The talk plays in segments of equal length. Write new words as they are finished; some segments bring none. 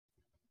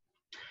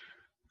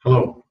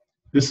Hello.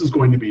 This is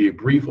going to be a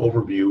brief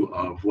overview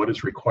of what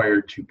is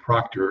required to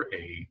proctor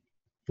a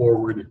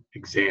forward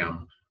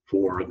exam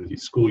for the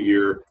school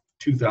year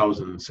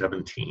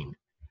 2017.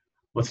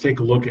 Let's take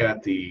a look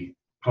at the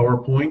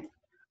PowerPoint.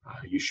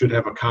 You should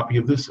have a copy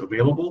of this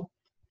available,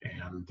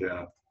 and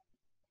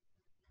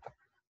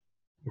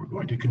we're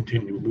going to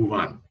move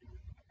on.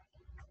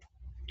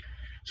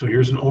 So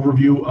here's an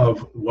overview of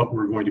what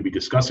we're going to be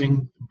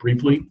discussing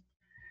briefly.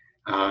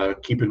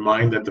 Keep in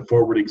mind that the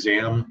forward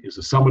exam is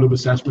a summative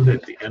assessment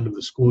at the end of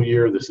the school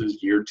year. This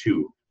is year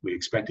 2. We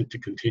expect it to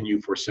continue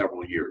for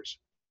several years.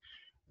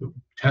 The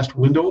test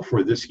window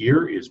for this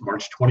year is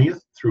March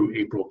 20th through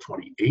April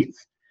 28th.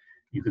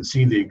 You can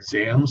see the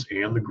exams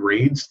and the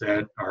grades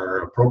that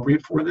are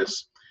appropriate for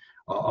this.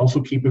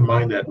 Also keep in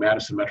mind that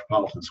Madison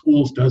Metropolitan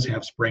Schools does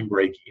have spring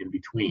break in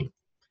between.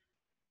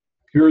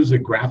 Here's a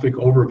graphic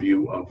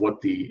overview of what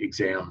the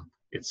exam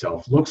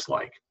itself looks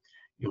like.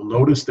 You'll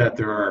notice that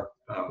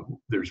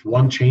there's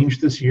one change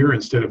this year.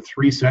 Instead of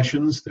 3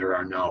 sessions, there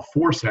are now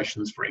 4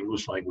 sessions for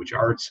English Language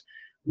Arts.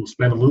 We'll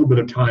spend a little bit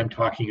of time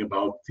talking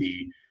about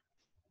the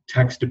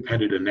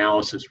text-dependent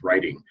analysis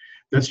writing.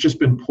 That's just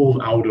been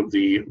pulled out of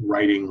the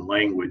writing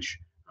language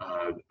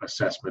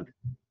assessment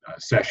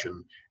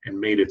session and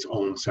made its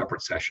own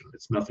separate session.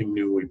 It's nothing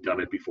new. We've done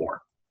it before.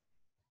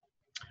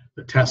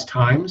 The test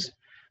times,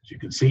 as you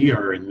can see,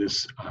 are in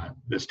this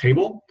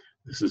table.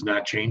 This has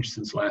not changed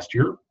since last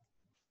year.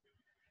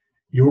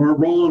 Your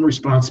role and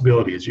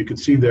responsibility, as you can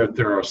see that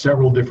there are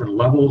several different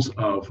levels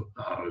of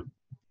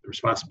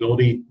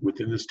responsibility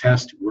within this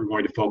test. We're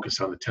going to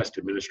focus on the test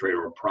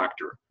administrator or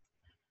proctor.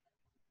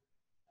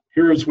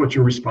 Here is what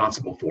you're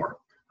responsible for.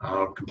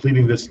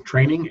 Completing this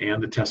training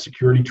and the test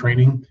security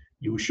training,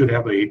 you should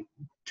have a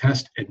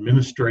test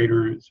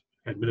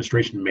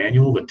administration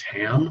manual, the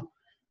TAM.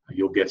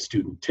 You'll get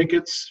student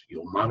tickets.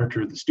 You'll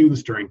monitor the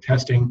students during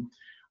testing.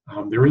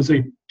 There is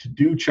a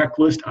to-do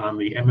checklist on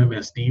the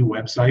MMSD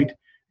website,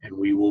 and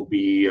we will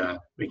be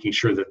making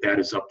sure that that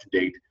is up to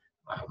date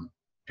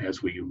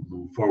as we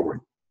move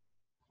forward.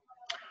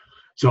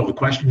 So the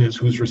question is,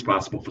 who's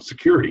responsible for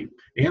security?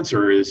 The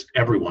answer is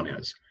everyone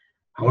is.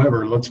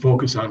 However, let's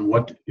focus on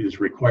what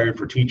is required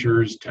for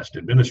teachers, test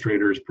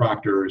administrators,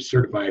 proctors,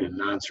 certified and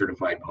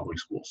non-certified public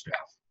school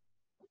staff.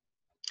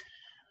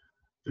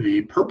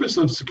 The purpose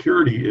of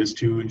security is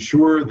to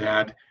ensure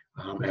that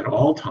at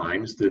all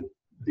times that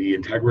the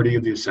integrity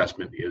of the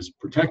assessment is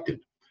protected.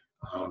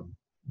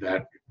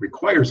 That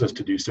requires us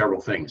to do several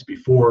things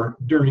before,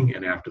 during,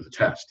 and after the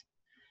test.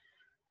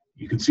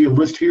 You can see a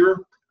list here.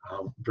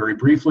 Very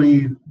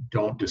briefly,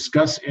 don't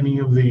discuss any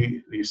of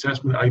the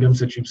assessment items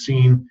that you've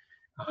seen.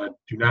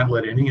 Do not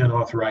let any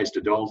unauthorized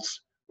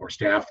adults or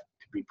staff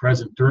to be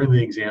present during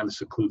the exam.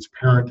 This includes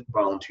parent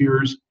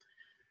volunteers.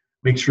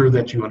 Make sure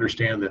that you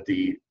understand that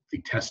the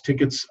test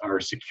tickets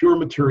are secure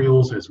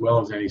materials as well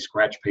as any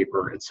scratch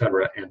paper,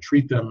 etc., and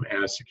treat them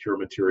as secure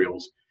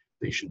materials.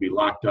 They should be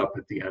locked up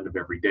at the end of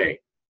every day.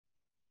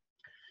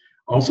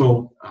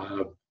 Also,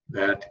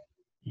 that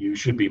you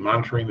should be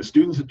monitoring the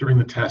students during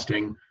the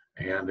testing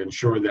and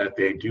ensure that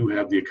they do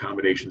have the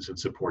accommodations and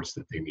supports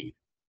that they need.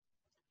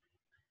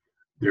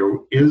 There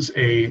is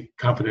a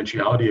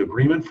confidentiality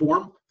agreement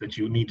form that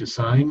you need to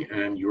sign,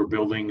 and your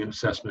building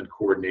assessment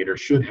coordinator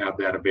should have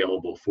that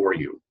available for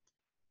you.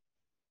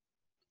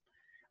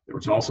 There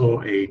was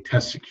also a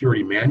test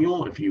security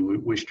manual. If you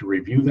wish to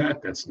review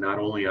that, that's not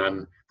only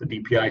on the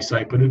DPI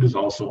site, but it is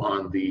also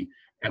on the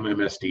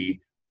MMSD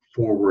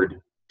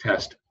forward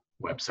test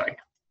website.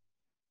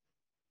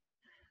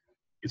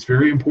 It's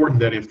very important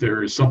that if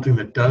there is something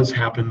that does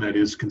happen that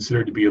is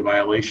considered to be a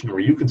violation, or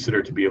you consider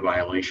it to be a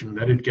violation,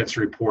 that it gets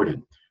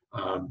reported.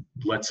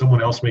 Let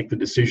someone else make the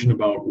decision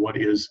about what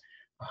is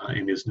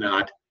and is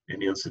not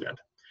an incident.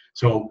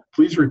 So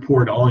please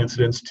report all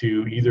incidents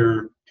to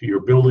either to your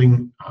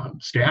building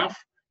staff,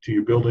 to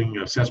your building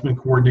assessment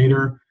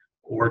coordinator,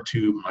 or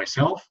to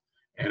myself,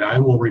 and I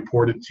will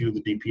report it to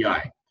the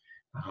DPI.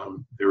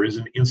 There is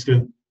an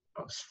incident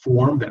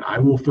form that I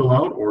will fill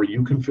out, or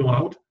you can fill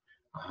out.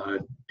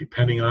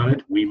 Depending on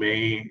it, we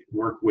may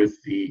work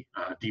with the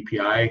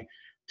DPI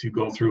to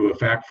go through a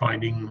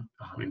fact-finding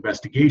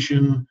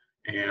investigation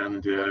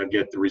and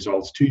get the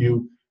results to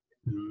you.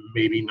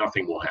 Maybe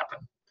nothing will happen.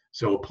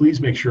 So please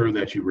make sure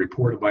that you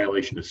report a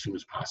violation as soon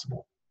as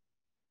possible.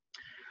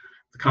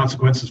 The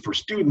consequences for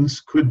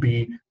students could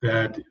be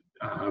that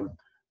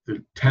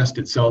the test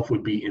itself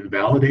would be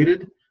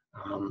invalidated,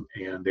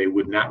 and they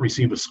would not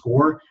receive a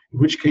score, in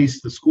which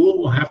case the school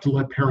will have to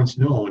let parents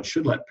know, and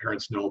should let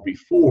parents know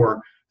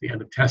before the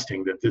end of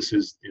testing, that this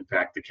is in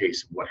fact the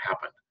case of what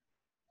happened.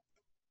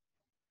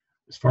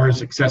 As far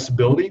as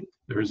accessibility,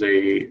 there's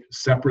a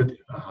separate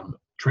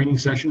training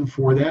session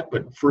for that,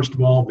 but first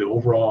of all, the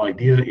overall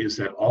idea is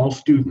that all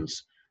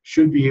students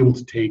should be able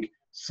to take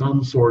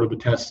some sort of a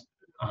test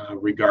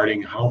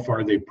regarding how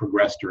far they've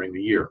progressed during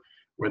the year,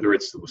 whether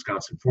it's the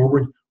Wisconsin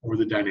Forward or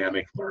the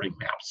dynamic learning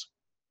maps.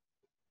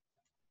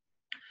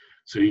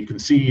 So you can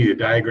see a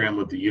diagram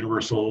of the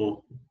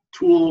universal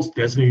tools,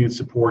 designated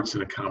supports,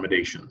 and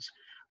accommodations.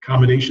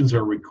 Accommodations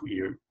are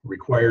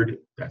required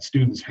that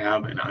students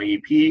have an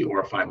IEP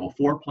or a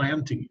 504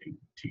 plan to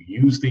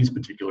use these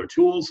particular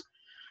tools.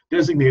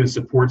 Designated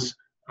supports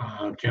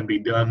can be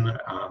done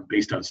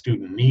based on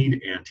student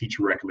need and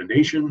teacher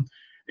recommendation,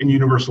 and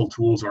universal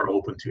tools are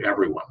open to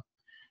everyone.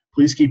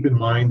 Please keep in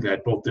mind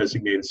that both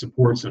designated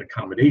supports and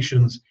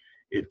accommodations,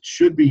 it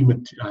should be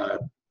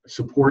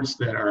supports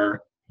that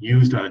are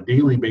used on a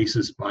daily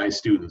basis by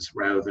students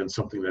rather than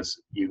something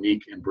that's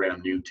unique and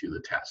brand new to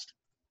the test.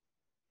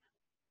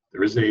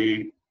 There is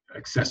a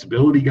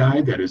accessibility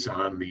guide that is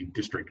on the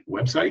district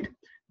website.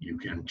 You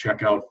can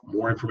check out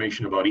more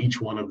information about each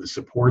one of the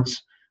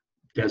supports,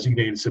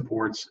 designated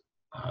supports,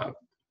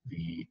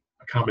 the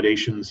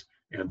accommodations,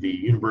 and the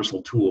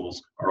universal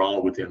tools are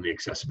all within the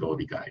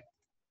accessibility guide.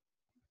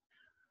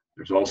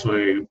 There's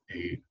also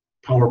a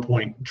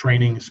PowerPoint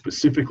training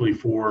specifically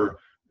for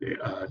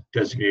the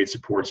designated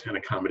supports and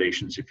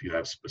accommodations if you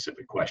have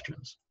specific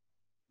questions.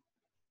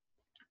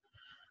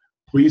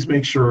 Please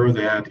make sure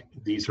that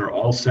these are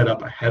all set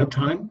up ahead of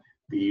time.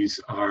 These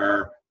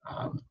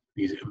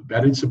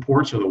embedded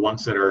supports are the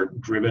ones that are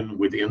driven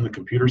within the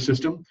computer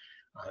system.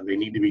 They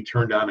need to be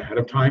turned on ahead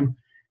of time.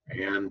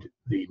 And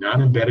the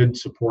non-embedded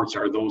supports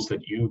are those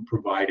that you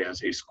provide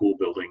as a school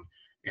building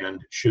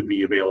and should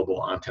be available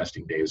on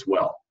testing day as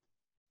well.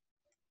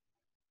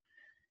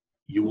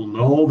 You will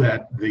know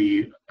that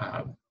the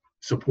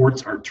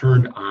supports are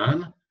turned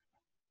on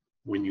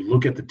when you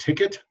look at the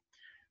ticket.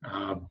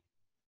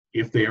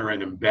 If they are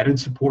an embedded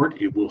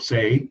support, it will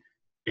say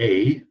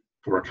A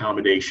for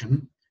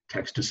accommodation,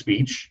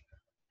 text-to-speech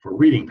for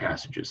reading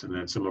passages, and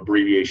then some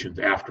abbreviations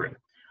after it,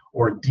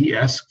 or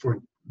DS for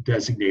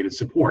designated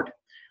support.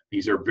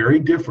 These are very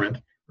different.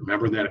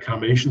 Remember that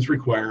accommodations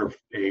require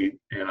an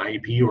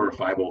IEP or a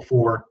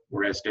 504,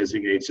 whereas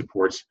designated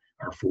supports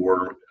are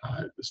for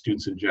the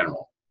students in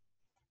general.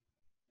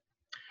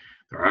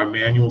 There are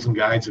manuals and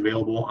guides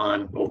available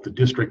on both the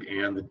district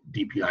and the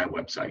DPI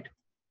website.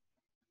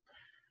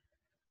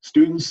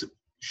 Students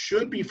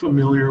should be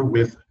familiar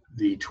with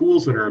the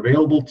tools that are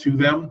available to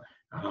them.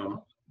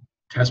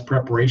 Test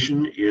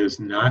preparation is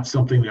not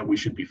something that we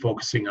should be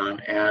focusing on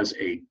as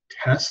a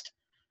test.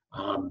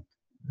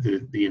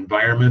 The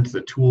environment,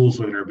 the tools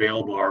that are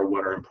available are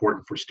what are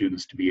important for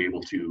students to be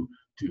able to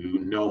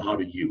know how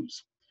to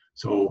use.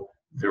 So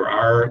there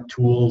are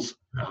tools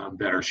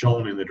that are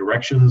shown in the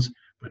directions,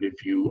 but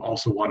if you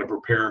also want to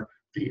prepare,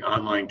 the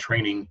online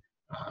training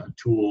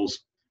tools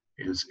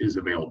is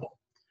available.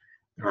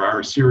 There are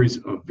a series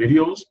of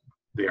videos.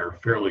 They are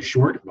fairly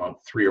short,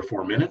 about 3 or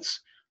 4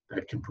 minutes,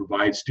 that can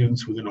provide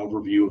students with an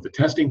overview of the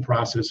testing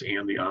process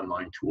and the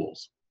online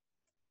tools.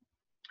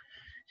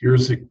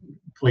 Here's a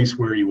place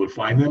where you would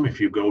find them. If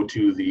you go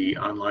to the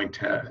online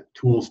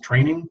tools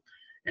training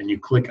and you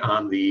click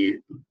on the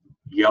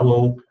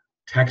yellow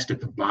text at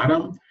the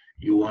bottom,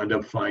 you will end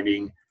up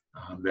finding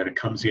that it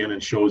comes in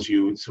and shows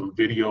you some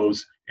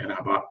videos and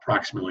about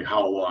approximately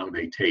how long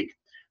they take.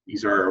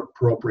 These are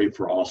appropriate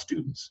for all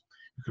students.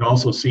 You can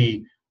also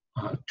see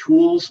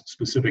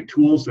specific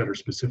tools that are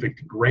specific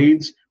to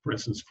grades. For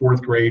instance,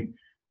 4th grade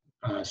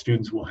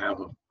students will have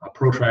a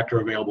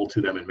protractor available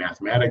to them in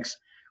mathematics.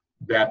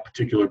 That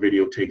particular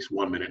video takes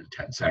 1 minute and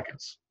 10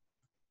 seconds.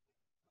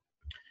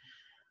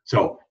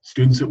 So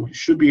students that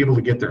should be able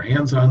to get their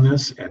hands on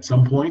this at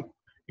some point.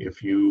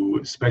 If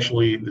you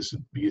this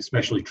would be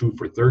especially true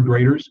for 3rd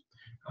graders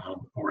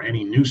or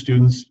any new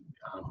students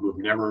who have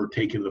never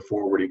taken the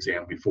forward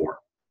exam before.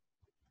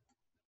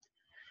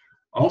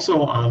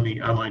 Also on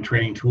the online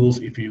training tools,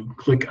 if you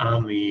click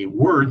on the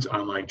words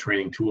online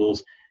training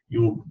tools,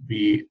 you'll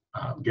be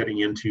getting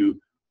into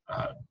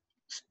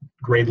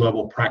grade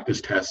level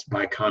practice tests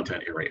by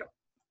content area.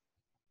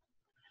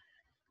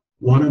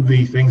 One of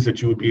the things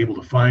that you would be able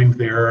to find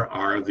there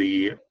are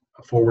the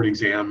forward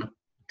exam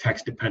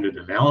text dependent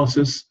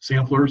analysis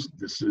samplers.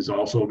 This is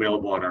also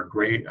available on our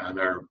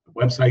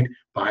website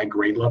by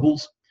grade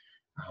levels.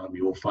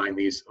 You will find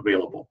these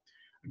available.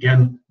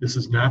 Again, this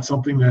is not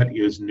something that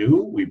is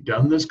new. We've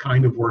done this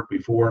kind of work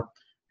before,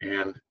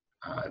 and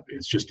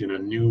it's just in a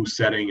new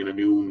setting and a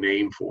new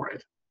name for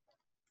it.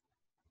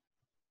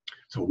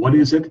 So what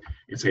is it?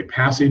 It's a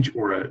passage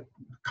or a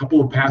couple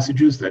of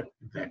passages that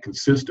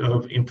consist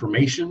of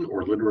information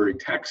or literary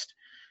text.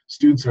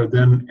 Students are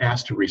then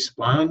asked to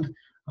respond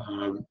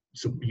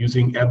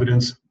using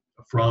evidence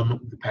from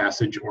the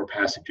passage or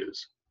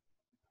passages.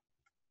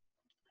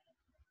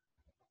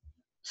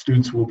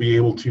 Students will be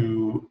able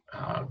to,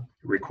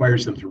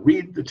 requires them to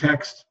read the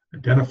text,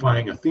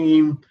 identifying a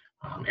theme,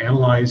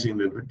 analyzing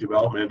the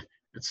development,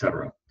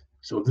 etc.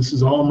 So this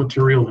is all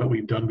material that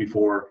we've done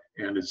before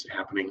and is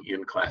happening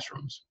in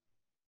classrooms.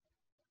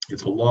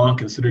 It's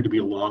considered to be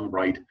a long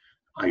write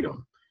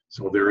item.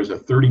 So there is a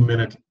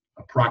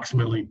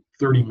approximately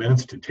 30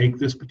 minutes to take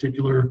this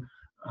particular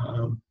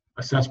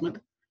assessment.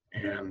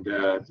 And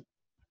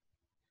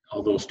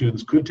although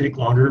students could take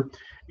longer,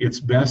 it's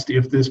best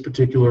if this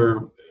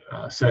particular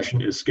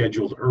session is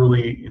scheduled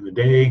early in the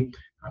day,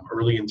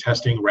 early in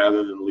testing,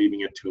 rather than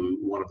leaving it to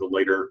one of the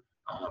later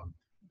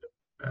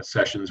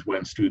sessions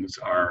when students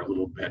are a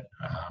little bit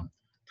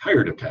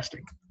tired of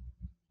testing.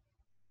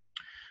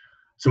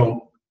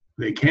 So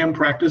they can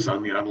practice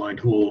on the online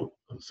tool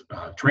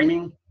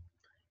training.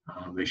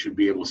 They should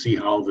be able to see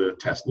how the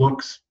test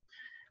looks.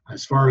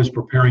 As far as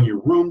preparing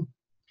your room,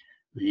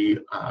 the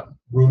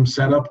room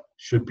setup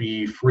should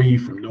be free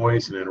from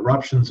noise and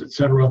interruptions,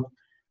 etc.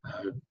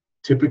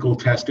 Typical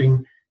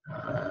testing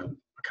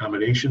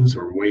accommodations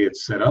or way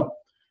it's set up.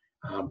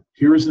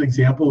 Here is an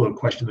example of a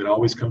question that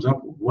always comes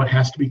up. What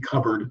has to be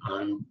covered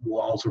on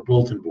walls or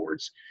bulletin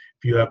boards?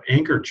 If you have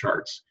anchor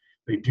charts,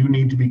 they do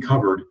need to be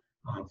covered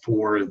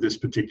for this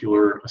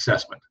particular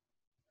assessment.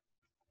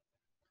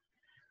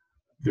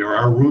 There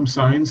are room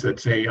signs that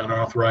say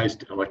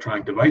unauthorized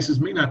electronic devices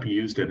may not be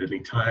used at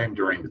any time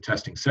during the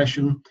testing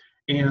session,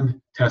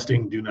 and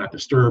testing do not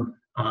disturb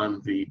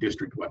on the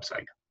district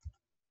website.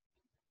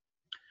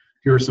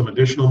 Here are some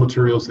additional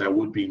materials that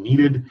would be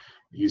needed.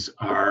 These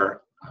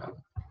are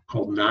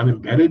called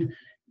non-embedded.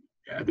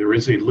 There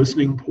is a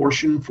listening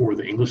portion for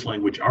the English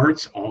language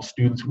arts. All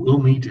students will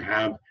need to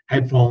have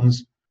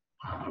headphones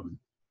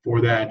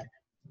for that.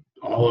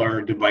 All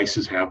our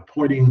devices have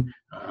pointing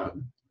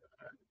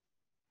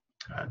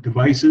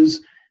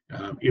devices.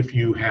 If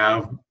you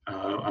have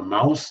a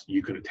mouse,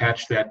 you can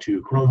attach that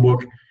to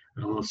Chromebook.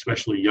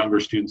 Especially younger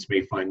students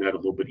may find that a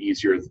little bit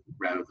easier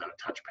rather than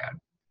a touchpad.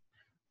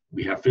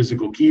 We have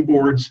physical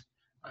keyboards.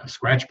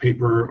 Scratch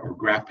paper or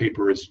graph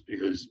paper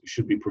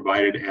should be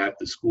provided at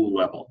the school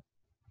level.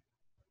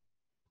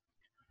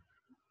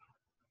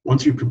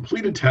 Once you've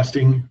completed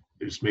testing,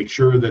 just make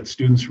sure that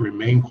students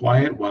remain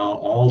quiet while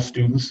all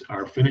students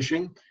are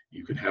finishing.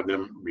 You could have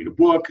them read a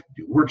book,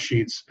 do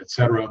worksheets,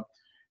 etc.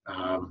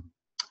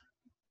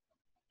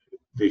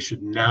 They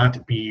should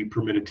not be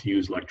permitted to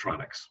use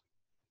electronics.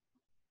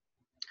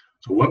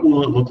 So what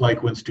will it look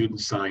like when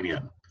students sign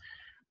in?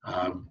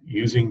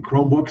 Using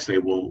Chromebooks, they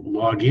will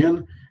log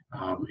in.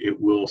 It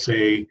will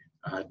say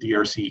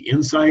DRC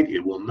Insight.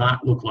 It will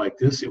not look like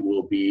this. It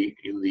will be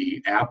in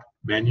the app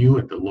menu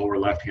at the lower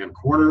left-hand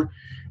corner,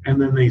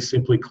 and then they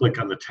simply click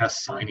on the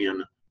test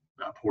sign-in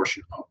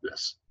portion of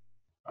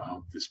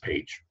this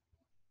page.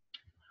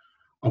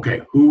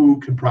 Okay, who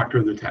can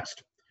proctor the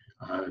test?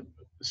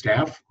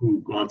 Staff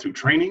who've gone through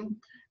training,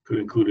 could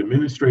include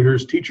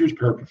administrators, teachers,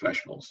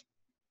 paraprofessionals.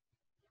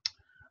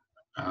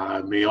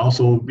 May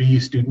also be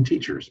student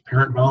teachers.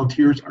 Parent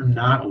volunteers are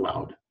not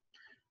allowed.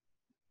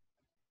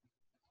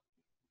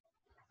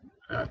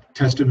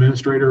 Test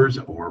administrators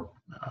or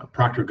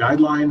proctor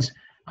guidelines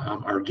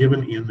are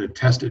given in the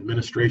test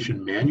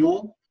administration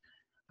manual.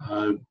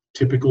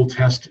 Typical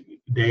test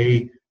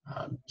day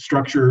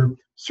structure,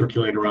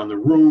 circulate around the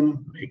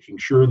room, making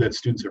sure that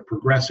students are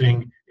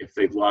progressing. If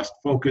they've lost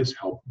focus,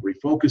 help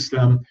refocus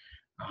them.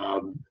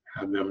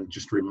 Have them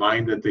just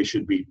remind that they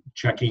should be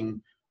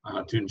checking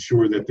to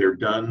ensure that they're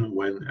done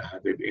when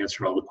they've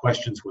answered all the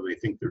questions when they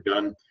think they're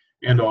done.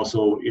 And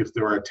also, if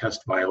there are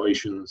test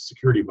violations,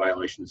 security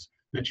violations,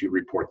 that you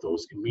report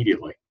those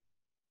immediately.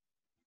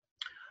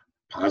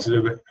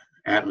 Positive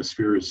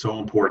atmosphere is so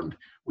important.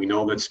 We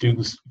know that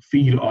students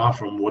feed off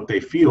from what they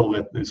feel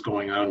that is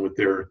going on with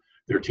their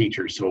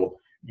teachers. So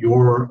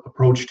your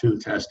approach to the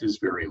test is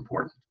very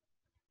important.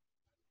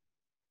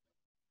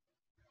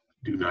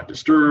 Do not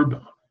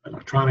disturb.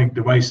 Electronic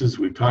devices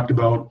we've talked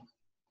about.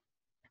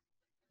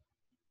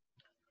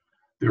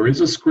 There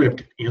is a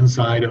script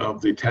inside of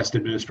the test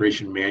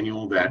administration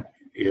manual that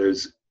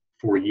is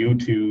for you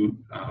to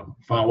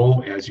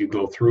follow as you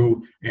go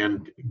through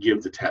and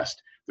give the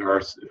test. There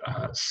are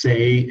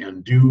say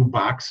and do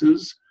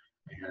boxes,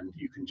 and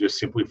you can just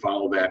simply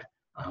follow that.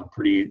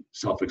 Pretty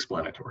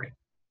self-explanatory.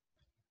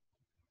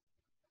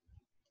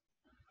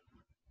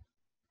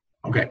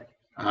 Okay,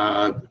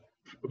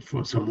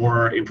 for some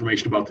more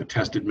information about the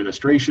test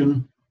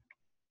administration.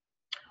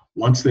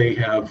 Once they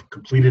have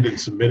completed and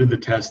submitted the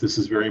test, this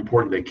is very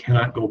important. They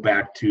cannot go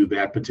back to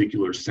that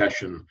particular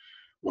session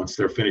once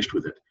they're finished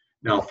with it.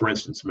 Now, for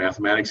instance,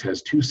 mathematics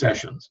has 2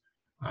 sessions.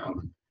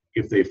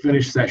 If they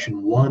finish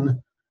session 1,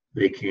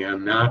 they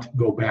cannot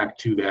go back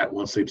to that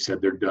once they've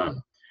said they're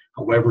done.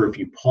 However, if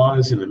you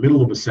pause in the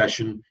middle of a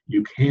session,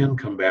 you can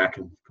come back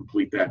and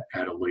complete that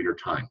at a later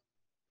time.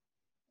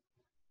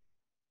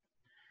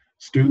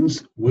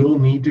 Students will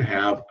need to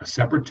have a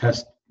separate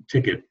test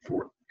ticket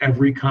for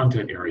every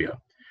content area.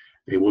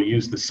 They will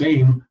use the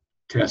same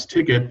test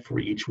ticket for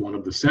each one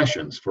of the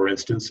sessions. For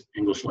instance,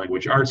 English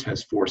Language Arts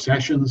has 4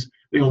 sessions.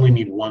 They only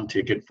need 1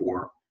 ticket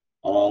for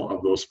all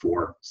of those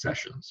 4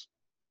 sessions.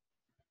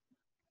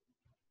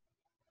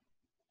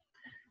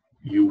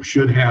 You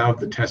should have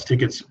the test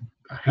tickets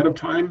ahead of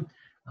time.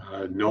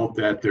 Note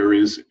that there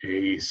is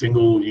a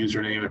single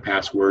username and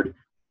password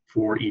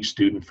for each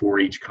student for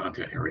each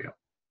content area.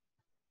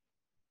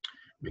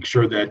 Make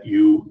sure that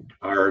you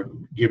are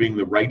giving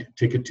the right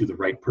ticket to the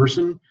right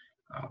person.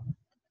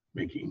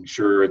 Making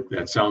sure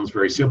that sounds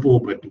very simple,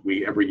 but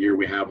every year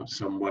we have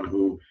someone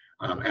who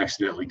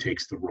accidentally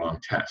takes the wrong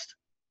test.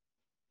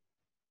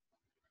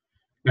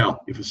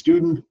 Now, if a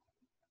student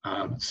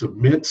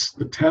submits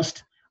the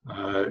test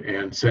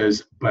and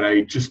says, but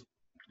I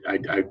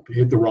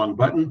hit the wrong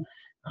button,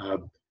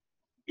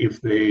 if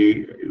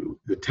the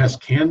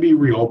test can be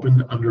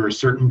reopened under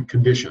certain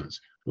conditions.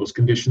 Those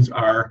conditions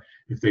are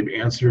if they've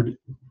answered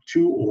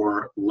two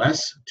or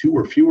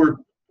fewer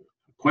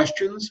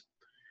questions,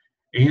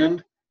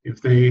 and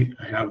if they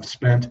have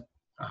spent,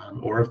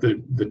 or if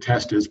the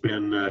test has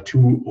been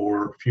 2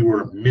 or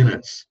fewer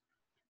minutes.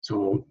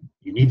 So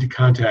you need to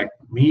contact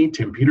me,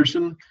 Tim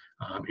Peterson,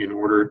 in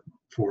order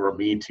for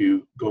me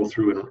to go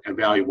through and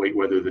evaluate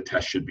whether the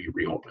test should be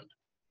reopened.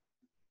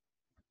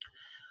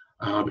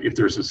 If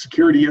there's a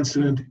security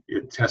incident,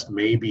 the test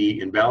may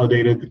be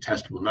invalidated. The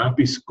test will not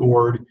be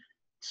scored.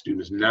 The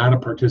student is not a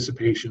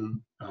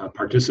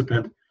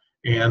participant,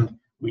 and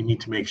we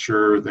need to make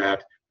sure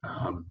that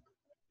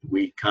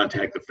we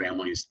contact the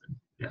families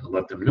and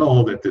let them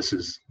know that this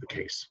is the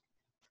case.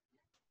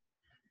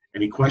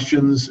 Any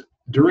questions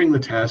during the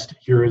test?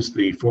 Here is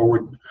the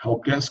Forward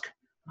Help Desk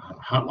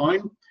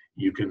hotline.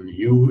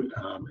 You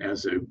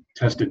as a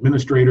test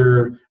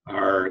administrator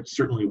are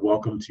certainly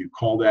welcome to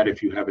call that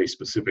if you have a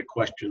specific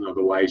question.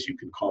 Otherwise, you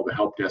can call the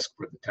help desk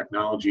for the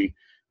technology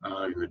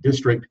in the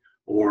district,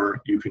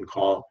 or you can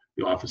call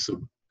the Office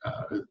of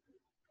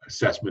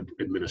Assessment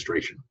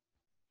Administration.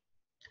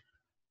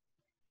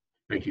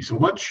 Thank you so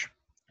much,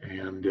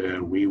 and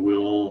we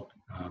will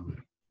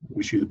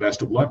wish you the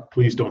best of luck.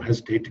 Please don't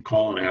hesitate to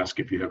call and ask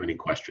if you have any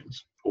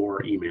questions,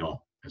 or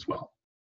email as well.